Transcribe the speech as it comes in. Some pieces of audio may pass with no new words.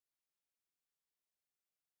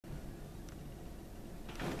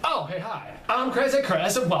Oh, hey, hi. I'm Crazy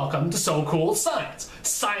Chris, and welcome to So Cool Science.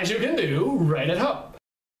 Science you can do right at home.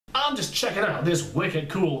 I'm just checking out this wicked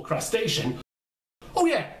cool crustacean. Oh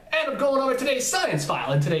yeah, and I'm going over today's science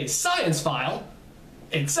file. In today's science file,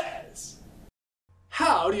 it says,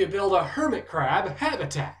 how do you build a hermit crab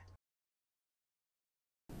habitat?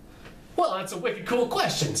 Well, that's a wicked cool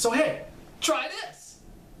question, so hey, try this.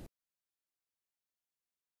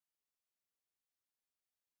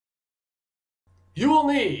 You will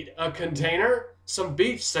need a container, some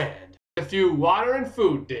beach sand, a few water and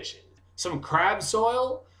food dishes, some crab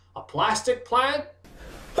soil, a plastic plant.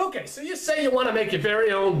 Okay, so you say you want to make your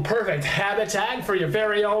very own perfect habitat for your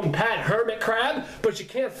very own pet hermit crab, but you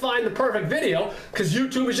can't find the perfect video because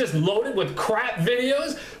YouTube is just loaded with crap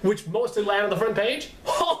videos, which mostly land on the front page?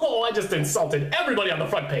 Oh, I just insulted everybody on the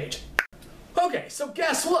front page. Okay, so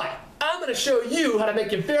guess what? I'm going to show you how to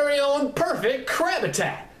make your very own perfect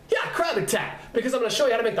crabitat. Yeah, crabitat, because I'm going to show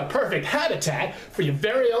you how to make the perfect habitat for your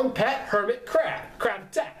very own pet hermit crab.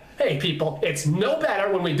 Crabitat. Hey people, it's no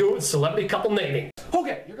better when we do it with celebrity couple naming.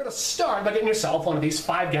 Okay, you're going to start by getting yourself one of these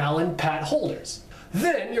 5-gallon pat holders.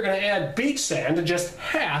 Then you're going to add beach sand to just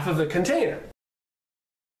half of the container.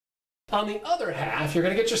 On the other half, you're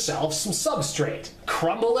going to get yourself some substrate.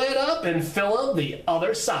 Crumble it up and fill out the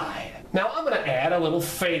other side. Now I'm going to add a little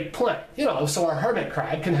fake plant, so our hermit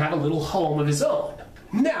crab can have a little home of his own.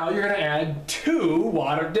 Now you're going to add 2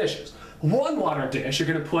 water dishes. One water dish you're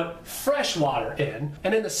going to put fresh water in,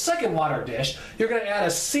 and in the second water dish you're going to add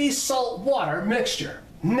a sea salt water mixture.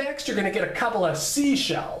 Next you're going to get a couple of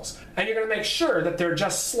seashells, and you're going to make sure that they're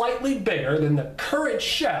just slightly bigger than the current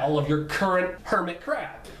shell of your current hermit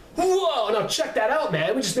crab. Whoa, now check that out,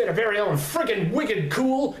 man. We just made our very own friggin' wicked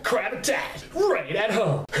cool crabitat right at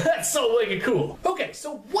home. That's so wicked cool. Okay,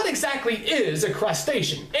 so what exactly is a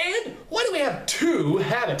crustacean? And why do we have 2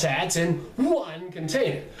 habitats in one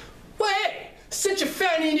container? Well, hey, sit your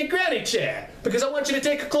fanny in your granny chair, because I want you to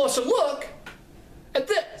take a closer look at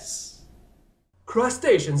this.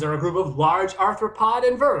 Crustaceans are a group of large arthropod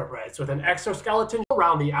invertebrates with an exoskeleton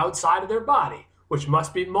around the outside of their body, which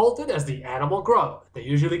must be molted as the animal grows. They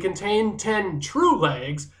usually contain 10 true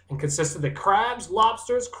legs and consist of the crabs,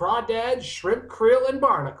 lobsters, crawdads, shrimp, krill, and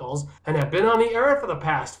barnacles, and have been on the earth for the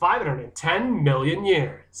past 510 million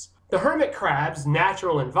years. The hermit crab's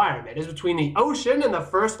natural environment is between the ocean and the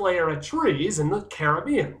first layer of trees in the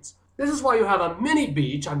Caribbean. This is why you have a mini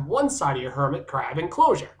beach on one side of your hermit crab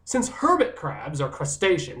enclosure. Since hermit crabs are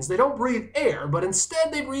crustaceans, they don't breathe air, but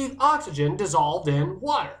instead they breathe oxygen dissolved in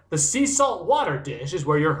water. The sea salt water dish is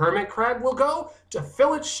where your hermit crab will go to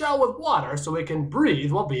fill its shell with water so it can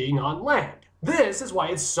breathe while being on land. This is why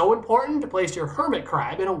it's so important to place your hermit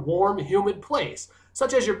crab in a warm, humid place,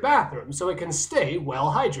 such as your bathroom, so it can stay well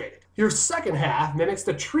hydrated. Your second half mimics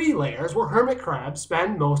the tree layers where hermit crabs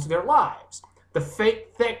spend most of their lives. The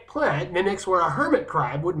fake thick plant mimics where a hermit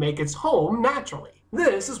crab would make its home naturally.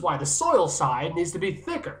 This is why the soil side needs to be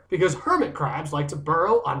thicker, because hermit crabs like to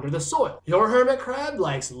burrow under the soil. Your hermit crab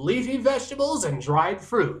likes leafy vegetables and dried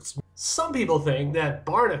fruits. Some people think that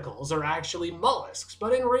barnacles are actually mollusks,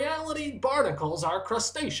 but in reality, barnacles are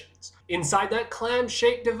crustaceans. Inside that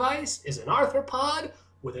clam-shaped device is an arthropod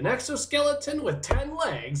with an exoskeleton with 10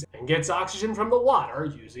 legs and gets oxygen from the water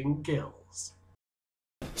using gills.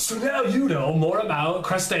 So now you know more about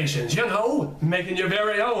crustaceans. Making your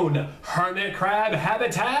very own hermit crab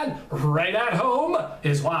habitat right at home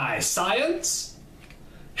is why science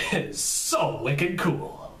is so wicked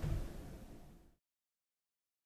cool.